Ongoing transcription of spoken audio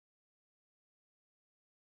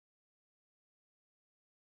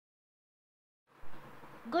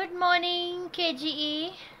Good morning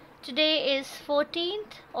KGE. Today is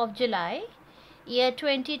 14th of July, year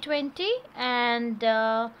 2020, and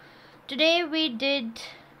today we did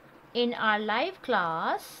in our live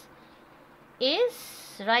class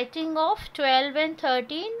is writing of 12 and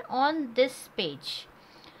 13 on this page.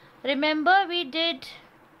 Remember we did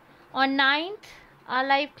on 9th our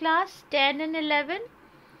live class 10 and 11,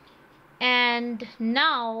 and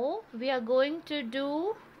now we are going to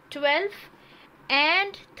do 12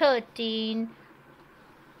 and 13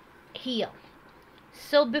 here.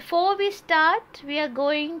 So before we start, we are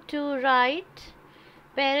going to write,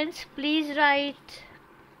 parents, please write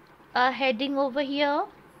a heading over here.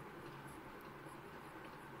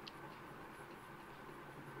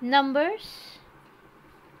 Numbers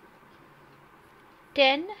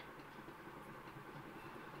 10,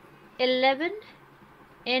 11,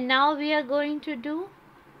 and now we are going to do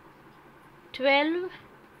 12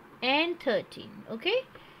 and 13. Okay,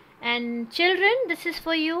 and children, this is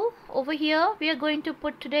for you. Over here we are going to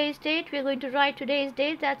put today's date. We are going to write today's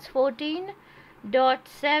date. That's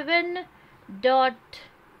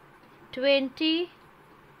 14.7.2020.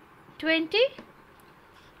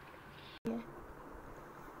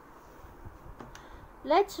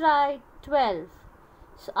 Let's write 12.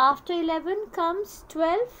 So after 11 comes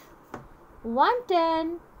 12,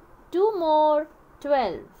 110, 2 more,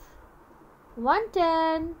 12,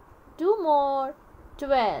 110, 2 more,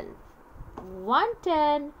 12,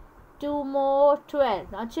 110, 2 more,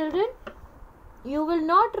 12. Now children, you will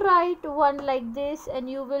not write 1 like this and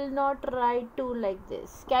you will not write 2 like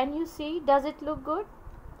this. Can you see? Does it look good?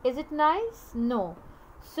 Is it nice? No.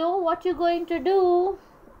 So what you're going to do,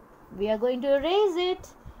 we are going to erase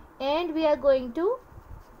it and we are going to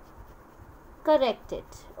correct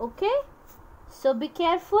it. Okay? So be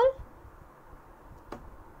careful.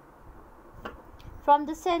 From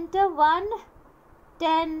the center, 1,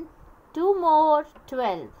 10, 2 more,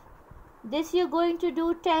 12. This you're going to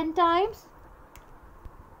do 10 times.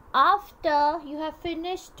 After you have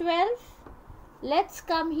finished 12, let's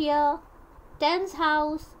come here, 10's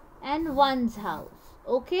house and 1's house.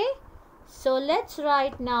 Okay? So let's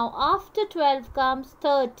write now, after 12 comes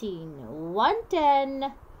 13.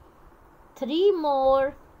 110, 3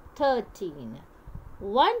 more, 13.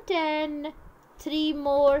 110, 3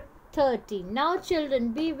 more, 13. Now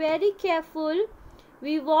children, be very careful.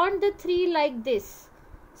 We want the 3 like this.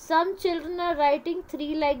 Some children are writing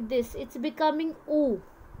 3 like this. It's becoming oo.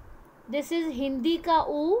 This is Hindi ka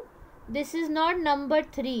oo. This is not number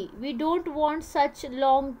 3. We don't want such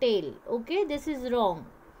long tail. Okay, this is wrong.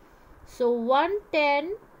 So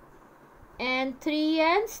 110 and 3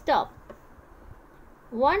 and stop.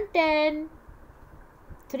 110,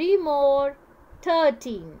 3 more,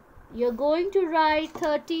 13. You're going to write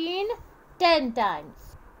 13 10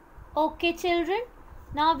 times. Okay children,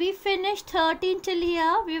 now we finished 13 till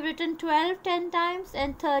here. We've written 12 10 times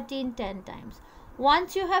and 13 10 times.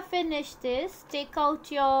 Once you have finished this, take out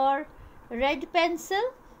your red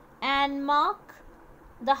pencil and mark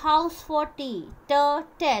the house for T.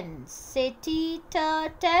 Tens. Say T,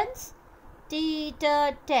 tens, T,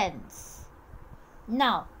 tens.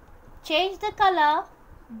 Now change the color,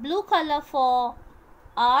 blue color, for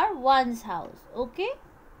our 1's house. Okay,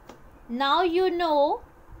 now you know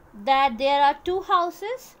that there are 2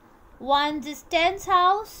 houses. One is 10's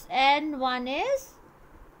house and one is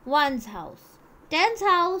 1's house. 10's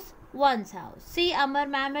house, 1's house. See, Amar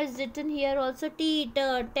ma'am has written here also T,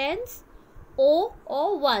 tens, O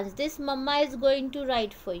or 1's. This mama is going to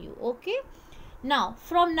write for you. Okay, now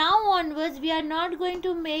from now onwards we are not going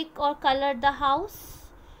to make or color the house.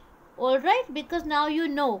 Alright, because now you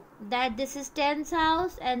know that this is 10's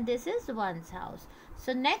house and this is 1's house.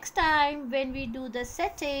 So next time when we do the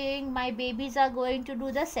setting, my babies are going to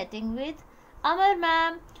do the setting with Amar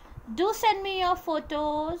ma'am. Do send me your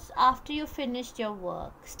photos after you finished your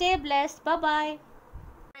work. Stay blessed. Bye-bye.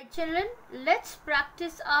 Alright children, let's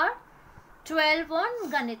practice our 12 on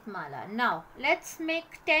Ganit Mala. Now let's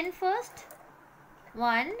make 10 first.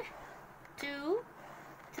 1, 2,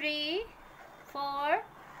 3, 4,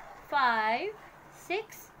 5,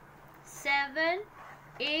 6, 7,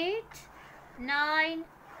 8, 9,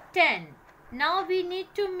 10. Now we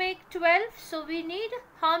need to make 12. So we need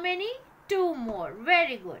how many? 2 more.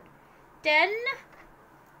 Very good. 10,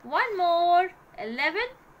 1 more, 11.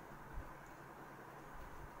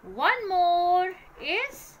 1 more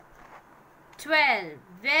is 12.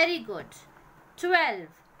 Very good. 12.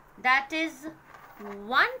 That is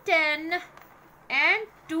 110 and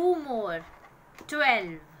 2 more.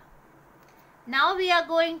 12. Now we are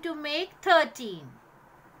going to make 13.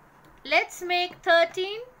 Let's make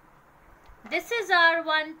 13. This is our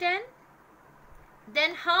 110.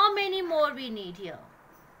 Then how many more we need here?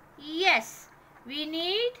 Yes, we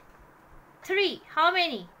need 3. How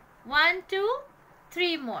many? 1, 2,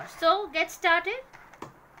 3 more. So get started.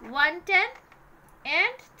 110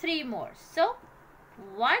 and 3 more. So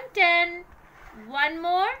 110, 1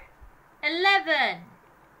 more, 11.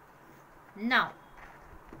 Now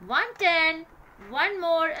 110, 1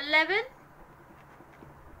 more, 11.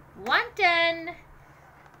 110,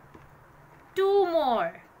 2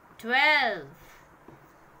 more, 12.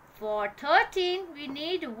 For 13, we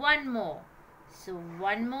need 1 more. So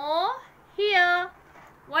 1 more here.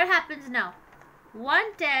 What happens now?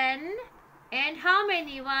 110 and how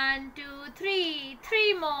many? 1, 2, 3.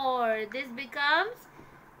 3 more. This becomes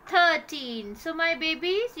 13. So my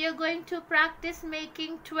babies, you're going to practice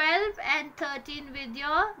making 12 and 13 with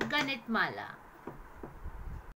your Ganit Mala.